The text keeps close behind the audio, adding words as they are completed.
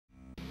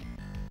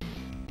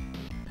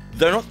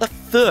Though not the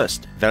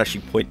first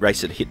vanishing point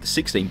racer to hit the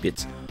 16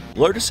 bits,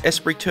 Lotus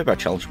Esprit Turbo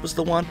Challenge was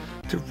the one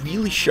to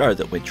really show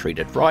that when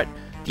treated right,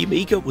 the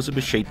Amiga was a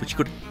machine which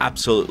could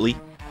absolutely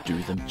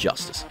do them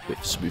justice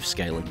with smooth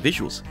scaling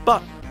visuals,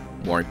 but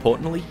more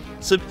importantly,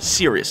 some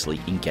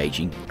seriously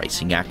engaging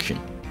racing action.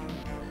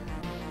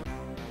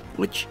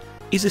 Which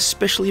is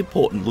especially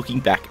important looking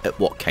back at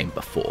what came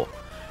before,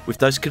 with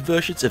those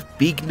conversions of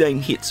big name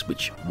hits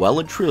which well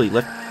and truly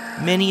left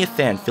many a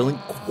fan feeling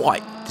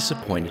quite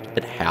disappointed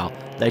at how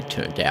they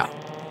turned out.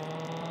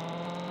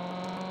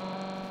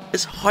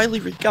 As highly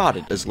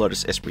regarded as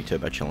Lotus Esprit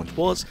Turbo Challenge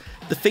was,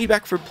 the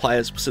feedback from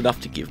players was enough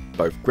to give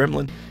both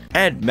Gremlin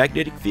and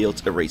Magnetic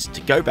Fields a reason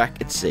to go back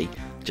and see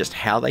just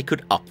how they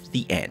could up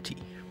the ante.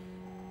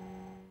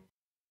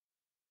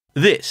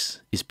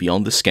 This is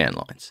Beyond The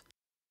Scanlines,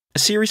 a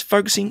series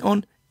focusing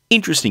on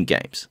interesting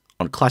games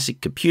on classic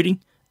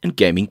computing and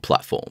gaming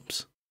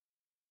platforms.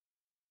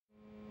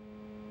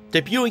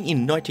 Debuting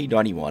in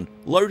 1991,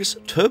 Lotus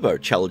Turbo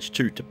Challenge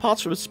II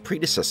departs from its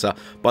predecessor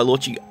by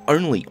launching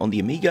only on the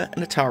Amiga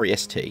and Atari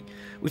ST,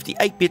 with the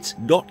 8-bits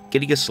not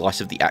getting a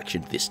slice of the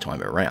action this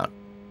time around.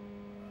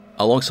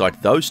 Alongside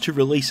those two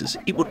releases,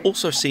 it would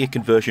also see a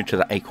conversion to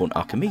the Acorn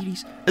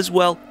Archimedes as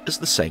well as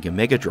the Sega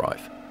Mega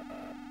Drive,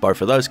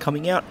 both of those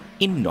coming out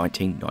in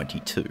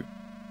 1992.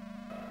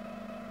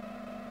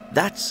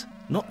 That's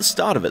not the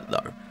start of it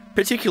though,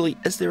 particularly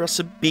as there are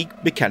some big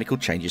mechanical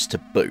changes to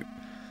boot.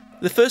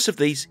 The first of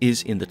these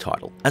is in the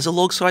title, as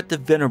alongside the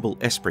venerable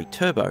Esprit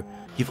Turbo,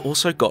 you've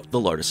also got the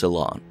Lotus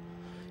Elan.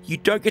 You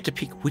don't get to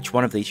pick which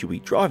one of these you'll be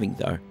driving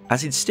though,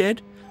 as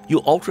instead,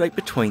 you'll alternate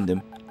between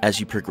them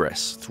as you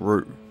progress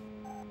through.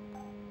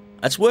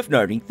 It's worth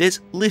noting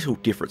there's little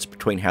difference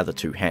between how the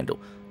two handle,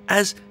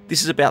 as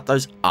this is about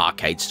those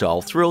arcade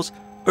style thrills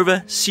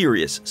over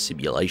serious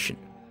simulation.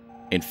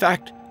 In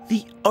fact,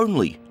 the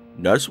only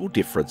noticeable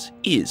difference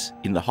is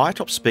in the high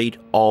top speed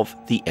of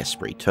the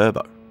Esprit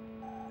Turbo.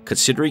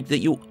 Considering that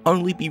you'll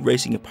only be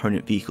racing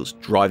opponent vehicles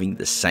driving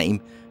the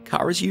same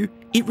car as you,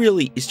 it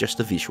really is just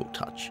a visual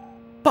touch.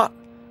 But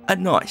a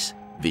nice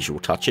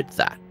visual touch at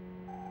that.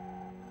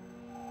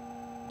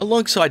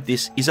 Alongside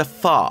this is a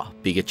far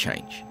bigger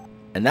change,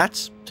 and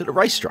that's to the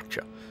race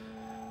structure.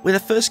 Where the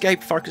first game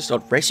focused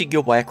on racing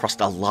your way across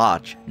a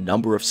large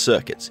number of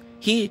circuits,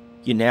 here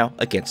you're now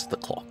against the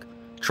clock,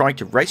 trying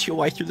to race your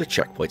way through the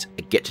checkpoints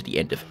and get to the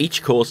end of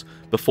each course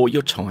before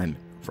your time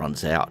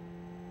runs out.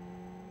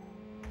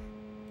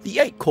 The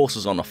 8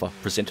 courses on offer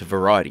present a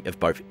variety of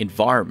both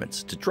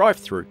environments to drive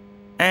through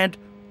and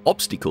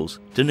obstacles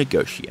to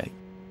negotiate.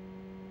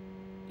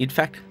 In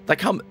fact, they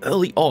come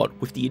early on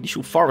with the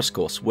initial forest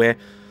course where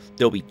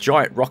there'll be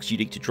giant rocks you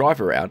need to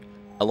drive around,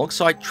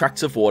 alongside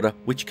tracts of water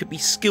which can be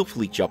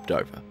skillfully jumped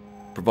over,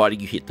 providing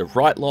you hit the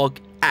right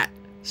log at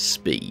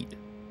speed.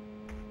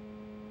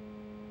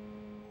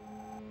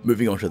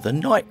 Moving on to the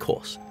night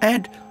course,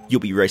 and you'll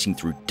be racing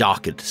through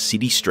darkened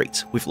city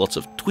streets with lots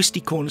of twisty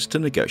corners to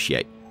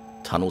negotiate,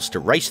 tunnels to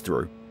race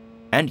through,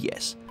 and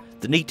yes,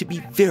 the need to be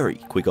very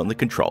quick on the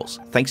controls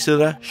thanks to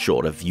the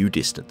shorter view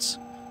distance.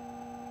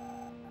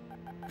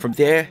 From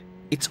there,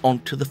 it's on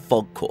to the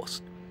fog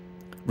course.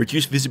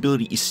 Reduced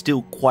visibility is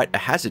still quite a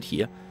hazard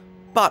here,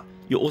 but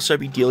you'll also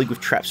be dealing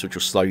with traps which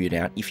will slow you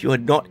down if you are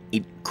not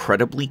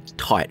incredibly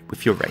tight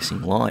with your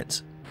racing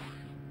lines.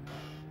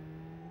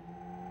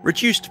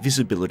 Reduced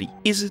visibility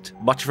isn't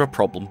much of a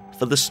problem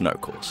for the snow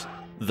course,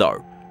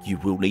 though you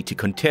will need to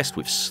contest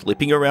with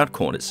slipping around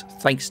corners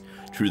thanks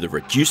to the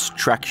reduced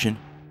traction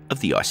of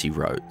the icy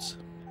roads.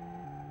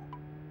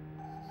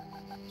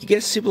 You get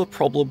a similar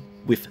problem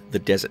with the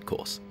desert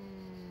course.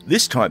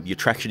 This time your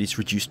traction is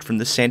reduced from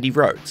the sandy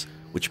roads,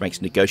 which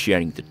makes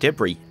negotiating the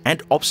debris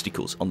and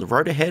obstacles on the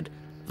road ahead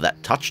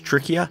that touch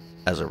trickier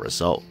as a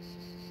result.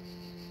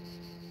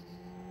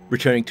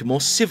 Returning to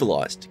more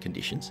civilized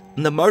conditions,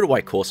 and the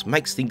motorway course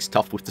makes things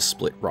tough with the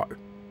split road,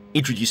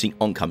 introducing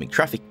oncoming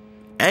traffic,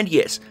 and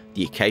yes,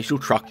 the occasional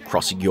truck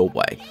crossing your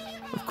way.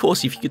 Of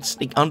course, if you could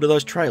sneak under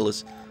those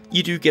trailers,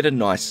 you do get a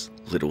nice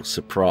little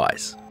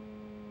surprise.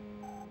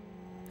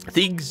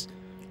 Things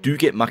do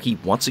get mucky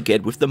once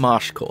again with the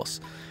marsh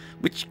course,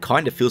 which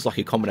kind of feels like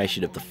a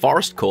combination of the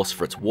forest course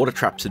for its water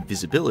traps and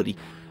visibility,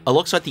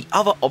 alongside the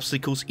other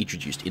obstacles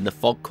introduced in the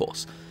fog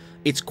course.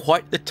 It's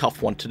quite the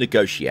tough one to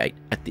negotiate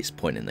at this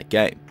point in the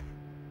game.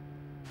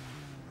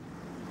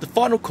 The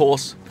final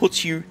course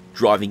puts you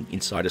driving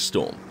inside a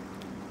storm.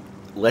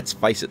 Let's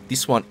face it,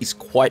 this one is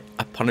quite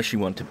a punishing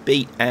one to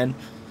beat, and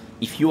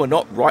if you are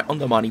not right on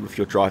the money with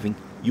your driving,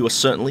 you are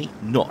certainly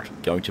not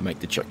going to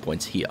make the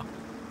checkpoints here.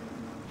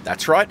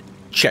 That's right,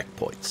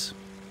 checkpoints.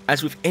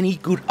 As with any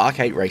good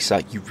arcade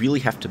racer, you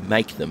really have to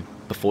make them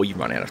before you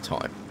run out of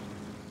time.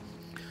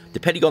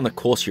 Depending on the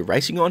course you're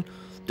racing on,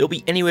 there'll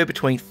be anywhere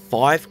between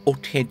 5 or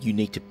 10 you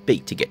need to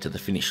beat to get to the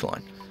finish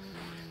line.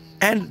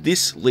 And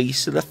this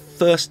leads to the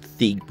first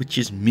thing which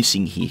is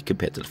missing here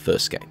compared to the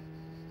first game.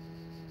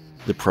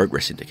 The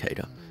progress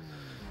indicator.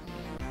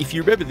 If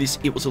you remember this,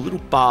 it was a little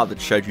bar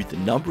that showed you the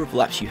number of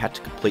laps you had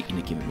to complete in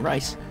a given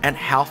race and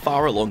how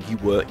far along you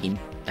were in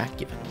that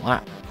given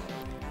lap.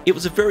 It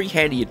was a very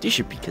handy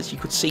addition because you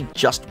could see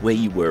just where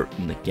you were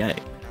in the game,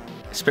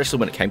 especially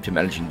when it came to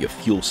managing your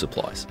fuel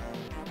supplies.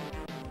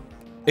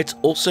 It's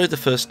also the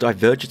first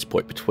divergence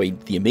point between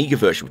the Amiga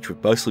version, which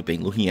we've mostly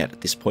been looking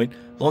at this point,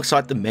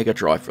 alongside the Mega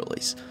Drive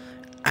release,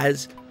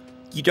 as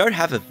you don't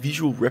have a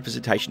visual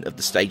representation of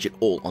the stage at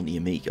all on the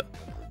Amiga.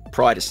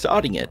 Prior to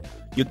starting it,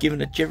 you're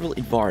given a general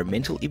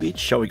environmental image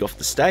showing off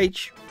the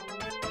stage.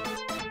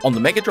 On the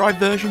Mega Drive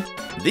version,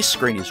 this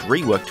screen is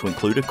reworked to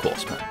include a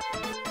course map.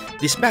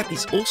 This map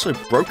is also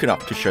broken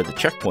up to show the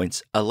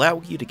checkpoints,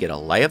 allowing you to get a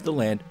lay of the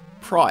land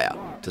prior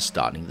to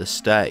starting the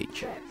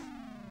stage.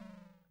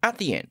 At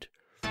the end,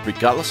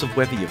 regardless of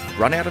whether you've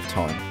run out of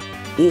time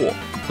or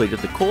completed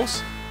the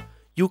course,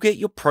 you'll get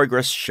your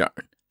progress shown,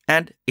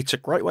 and it's a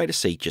great way to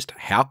see just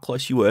how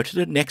close you were to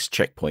the next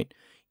checkpoint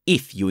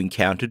if you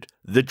encountered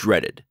the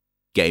dreaded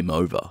game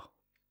over.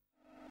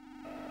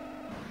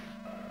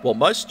 While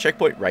most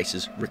checkpoint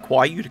races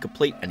require you to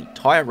complete an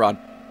entire run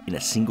in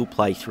a single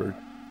playthrough,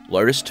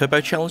 Lotus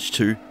Turbo Challenge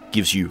II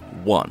gives you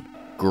one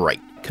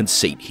great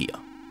conceit here.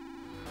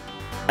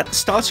 At the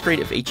start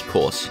screen of each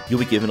course, you'll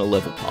be given a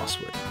level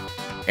password.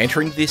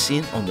 Entering this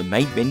in on the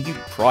main menu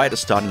prior to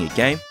starting a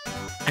game,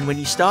 and when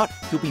you start,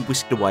 you'll be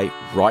whisked away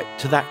right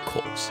to that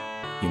course.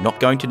 You're not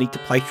going to need to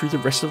play through the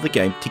rest of the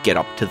game to get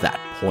up to that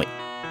point.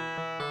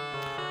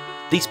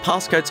 These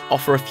passcodes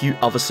offer a few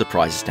other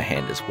surprises to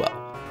hand as well.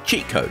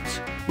 Cheat codes,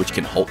 which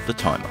can halt the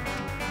timer.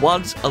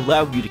 Ones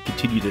allow you to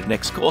continue to the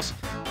next course,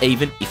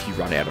 even if you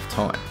run out of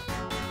time.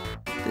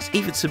 There's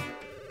even some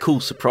cool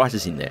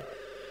surprises in there.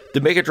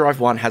 The Mega Drive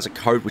one has a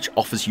code which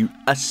offers you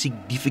a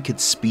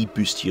significant speed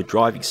boost to your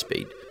driving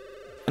speed.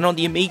 And on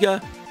the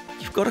Amiga,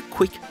 you've got a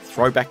quick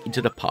throwback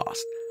into the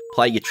past,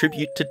 playing a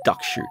tribute to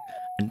Duck Shoot,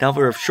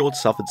 another of Sean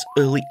Suffolk's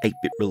early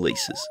 8-bit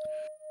releases.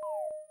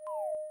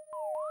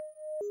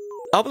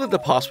 Other than the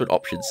password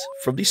options,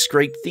 from this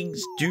screen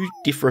things do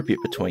differ a bit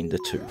between the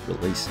two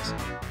releases.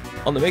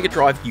 On the Mega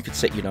Drive you can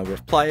set your number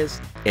of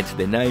players, enter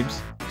their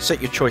names,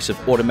 set your choice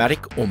of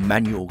automatic or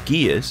manual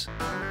gears,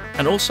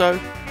 and also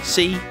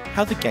see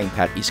how the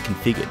gamepad is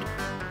configured.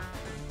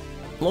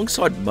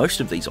 Alongside most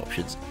of these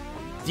options,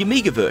 the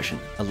Amiga version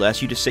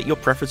allows you to set your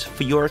preference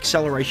for your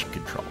acceleration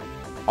control,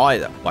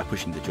 either by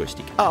pushing the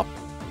joystick up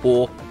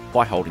or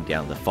by holding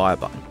down the fire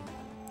button.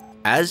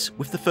 As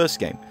with the first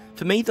game,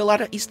 for me the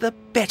latter is the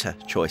better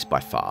choice by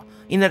far,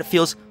 in that it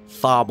feels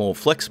far more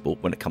flexible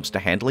when it comes to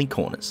handling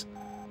corners,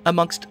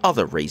 amongst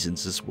other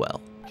reasons as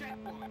well.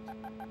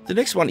 The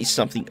next one is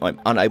something I'm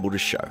unable to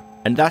show,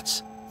 and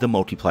that's the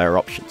multiplayer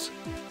options.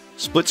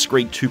 Split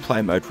screen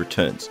 2-player mode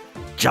returns,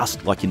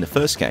 just like in the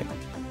first game,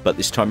 but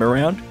this time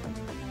around,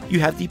 you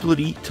have the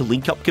ability to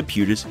link up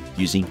computers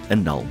using a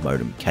null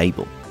modem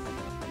cable.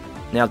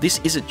 Now this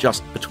isn't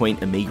just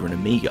between Amiga and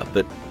Amiga,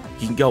 but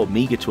you can go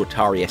Amiga to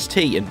Atari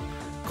ST and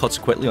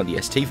consequently on the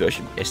ST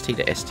version, ST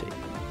to ST.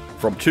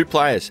 From 2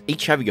 players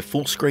each having a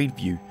full screen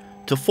view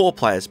to 4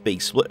 players being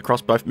split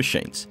across both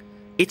machines.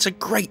 It's a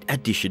great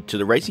addition to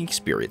the racing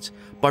experience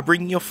by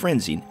bringing your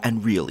friends in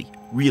and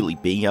really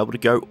being able to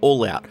go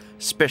all out,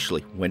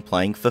 especially when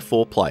playing for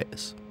 4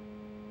 players.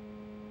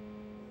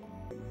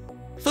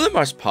 For the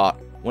most part,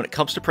 when it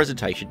comes to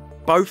presentation,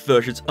 both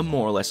versions are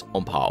more or less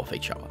on par with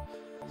each other.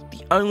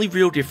 The only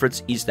real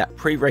difference is that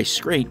pre-race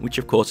screen, which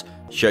of course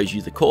shows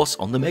you the course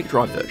on the Mega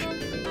Drive version.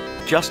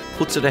 Just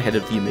puts it ahead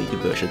of the Amiga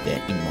version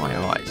there in my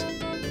eyes.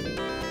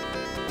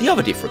 The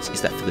other difference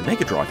is that for the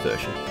Mega Drive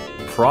version,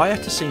 prior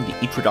to seeing the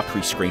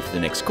introductory screen for the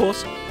next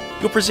course,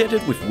 you're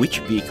presented with which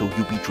vehicle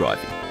you'll be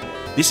driving.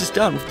 This is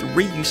done with the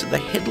reuse of the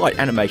headlight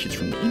animations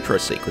from the intro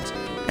sequence,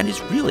 and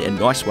is really a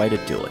nice way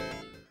to do it.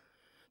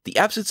 The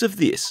absence of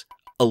this,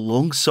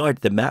 alongside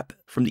the map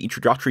from the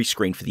introductory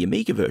screen for the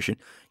Amiga version,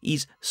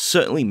 is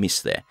certainly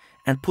missed there,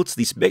 and puts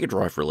this Mega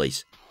Drive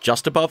release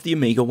just above the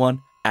Amiga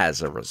one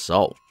as a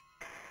result.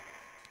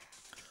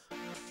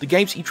 The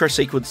game's intro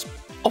sequence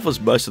offers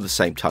most of the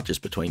same touches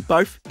between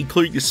both,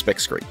 including the spec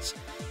screens.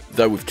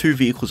 Though with 2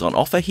 vehicles on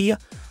offer here,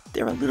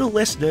 they're a little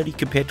less nerdy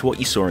compared to what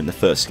you saw in the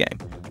first game,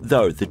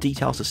 though the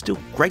details are still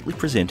greatly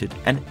presented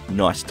and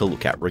nice to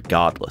look at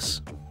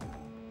regardless.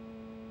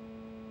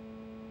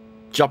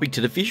 Jumping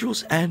to the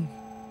visuals, and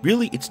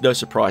really it's no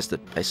surprise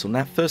that based on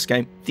that first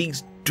game,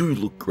 things do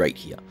look great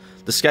here.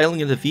 The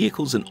scaling of the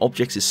vehicles and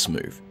objects is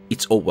smooth,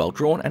 it's all well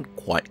drawn and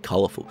quite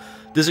colourful.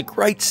 There's a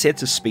great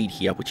sense of speed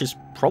here, which is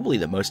probably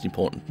the most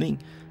important thing,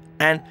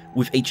 and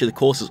with each of the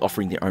courses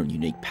offering their own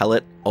unique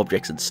palette,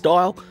 objects and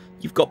style,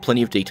 you've got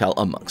plenty of detail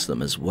amongst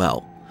them as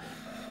well.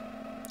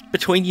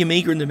 Between the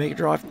Amiga and the Mega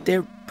Drive,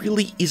 there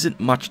really isn't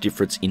much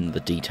difference in the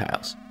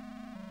details,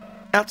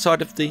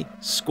 outside of the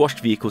squashed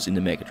vehicles in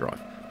the Mega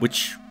Drive,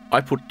 which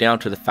I put down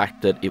to the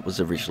fact that it was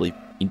originally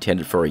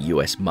intended for a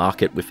US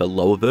market with a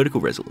lower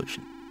vertical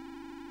resolution.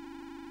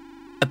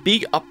 A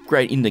big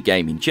upgrade in the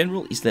game in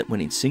general is that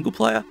when in single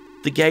player,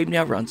 the game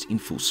now runs in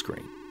full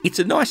screen. It's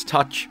a nice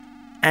touch,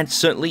 and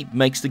certainly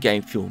makes the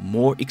game feel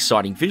more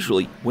exciting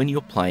visually when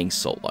you're playing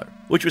solo,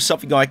 which was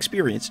something I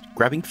experienced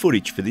grabbing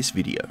footage for this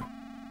video.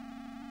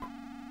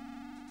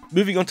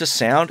 Moving on to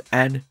sound,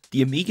 and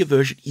the Amiga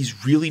version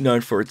is really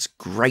known for its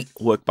great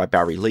work by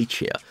Barry Leach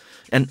here,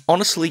 and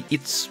honestly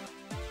it's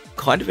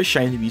kind of a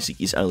shame the music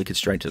is only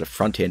constrained to the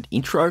front end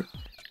intro,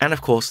 and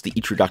of course the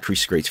introductory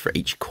screens for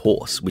each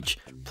course, which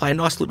play a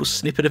nice little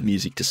snippet of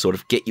music to sort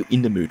of get you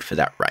in the mood for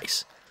that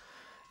race.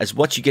 As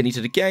once you get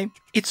into the game,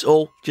 it's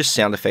all just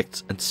sound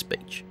effects and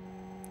speech.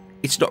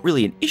 It's not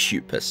really an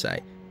issue per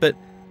se, but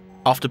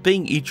after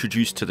being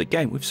introduced to the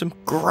game with some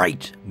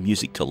great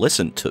music to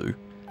listen to,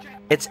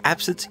 its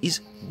absence is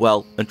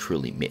well and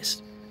truly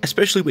missed,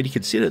 especially when you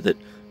consider that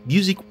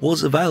music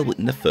was available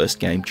in the first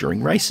game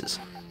during races.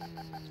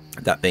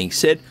 That being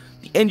said,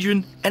 the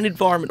engine and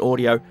environment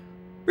audio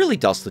really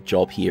does the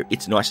job here.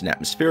 It's nice and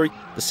atmospheric,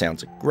 the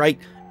sounds are great,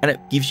 and it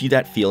gives you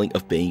that feeling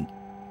of being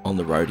on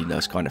the road in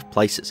those kind of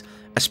places,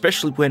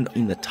 especially when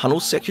in the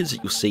tunnel sections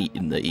that you'll see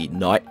in the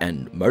night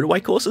and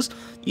motorway courses,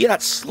 you get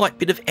that slight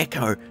bit of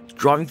echo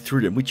driving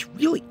through them, which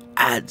really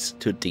adds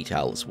to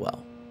detail as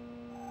well.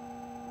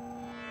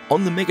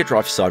 On the Mega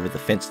Drive side of the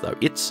fence though,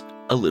 it's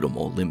a little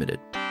more limited.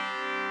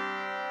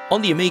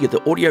 On the Amiga,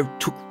 the audio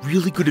took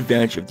really good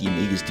advantage of the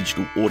Amiga's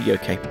digital audio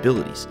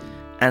capabilities,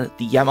 and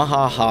the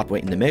Yamaha hardware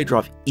in the Mega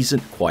Drive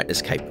isn't quite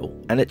as capable,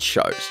 and it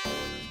shows.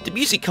 The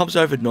music comes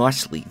over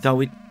nicely,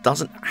 though it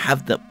doesn't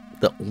have the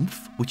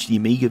oomph which the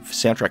Amiga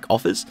soundtrack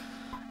offers,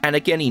 and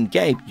again in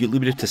game you're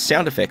limited to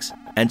sound effects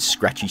and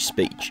scratchy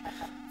speech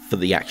for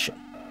the action.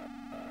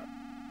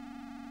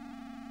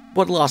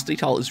 One last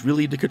detail is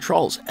really the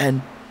controls,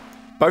 and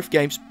both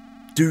games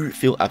do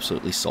feel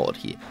absolutely solid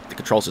here. The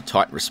controls are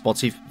tight and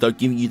responsive, though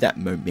giving you that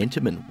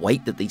momentum and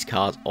weight that these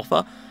cars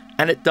offer,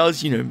 and it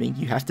does, mean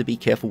you have to be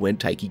careful when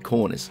taking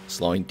corners,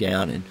 slowing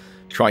down and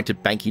trying to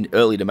bank in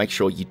early to make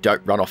sure you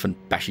don't run off and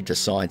bash into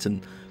signs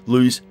and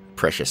lose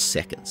precious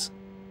seconds.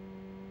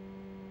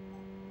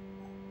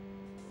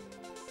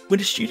 When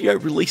a studio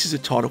releases a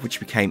title which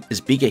became as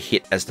big a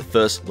hit as the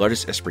first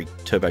Lotus Esprit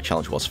Turbo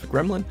Challenge was for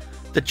Gremlin,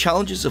 the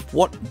challenges of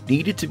what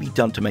needed to be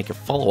done to make a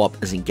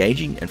follow-up as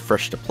engaging and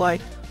fresh to play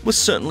was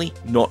certainly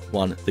not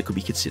one that could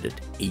be considered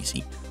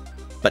easy.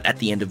 But at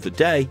the end of the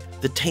day,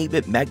 the team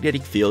at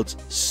Magnetic Fields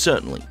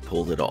certainly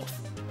pulled it off.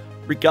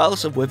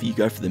 Regardless of whether you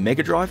go for the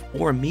Mega Drive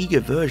or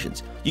Amiga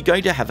versions, you're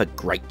going to have a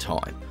great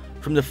time.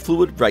 From the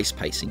fluid race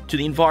pacing to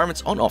the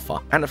environments on offer,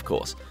 and of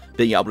course,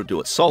 being able to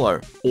do it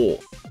solo or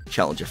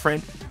challenge a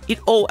friend, it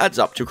all adds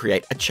up to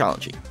create a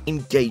challenging,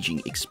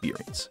 engaging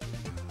experience.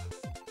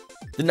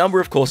 The number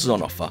of courses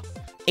on offer,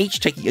 each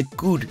taking a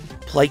good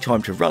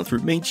playtime to run through,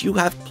 means you'll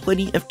have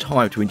plenty of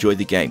time to enjoy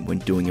the game when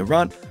doing a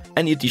run,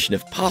 and the addition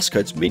of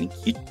passcodes meaning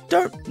you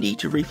don't need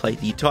to replay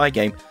the entire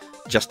game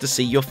just to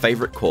see your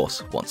favourite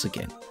course once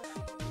again.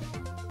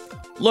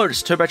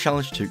 Lotus Turbo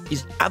Challenge II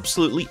is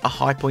absolutely a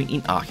high point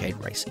in arcade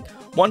racing,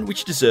 one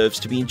which deserves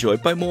to be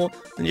enjoyed by more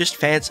than just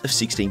fans of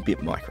 16-bit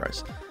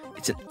micros.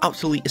 It's an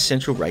utterly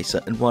essential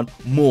racer and one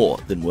more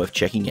than worth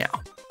checking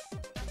out.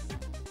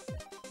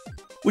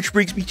 Which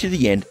brings me to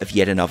the end of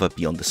yet another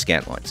Beyond the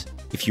Scanlines.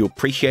 If you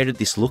appreciated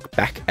this look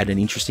back at an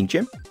interesting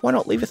gem, why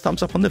not leave a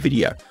thumbs up on the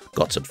video?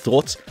 Got some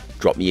thoughts?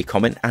 Drop me a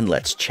comment and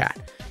let's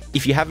chat.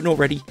 If you haven't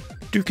already,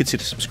 do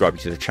consider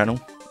subscribing to the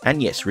channel,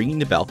 and yes, ringing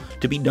the bell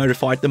to be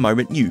notified the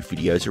moment new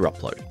videos are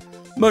uploaded.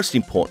 Most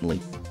importantly,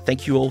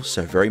 thank you all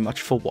so very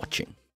much for watching.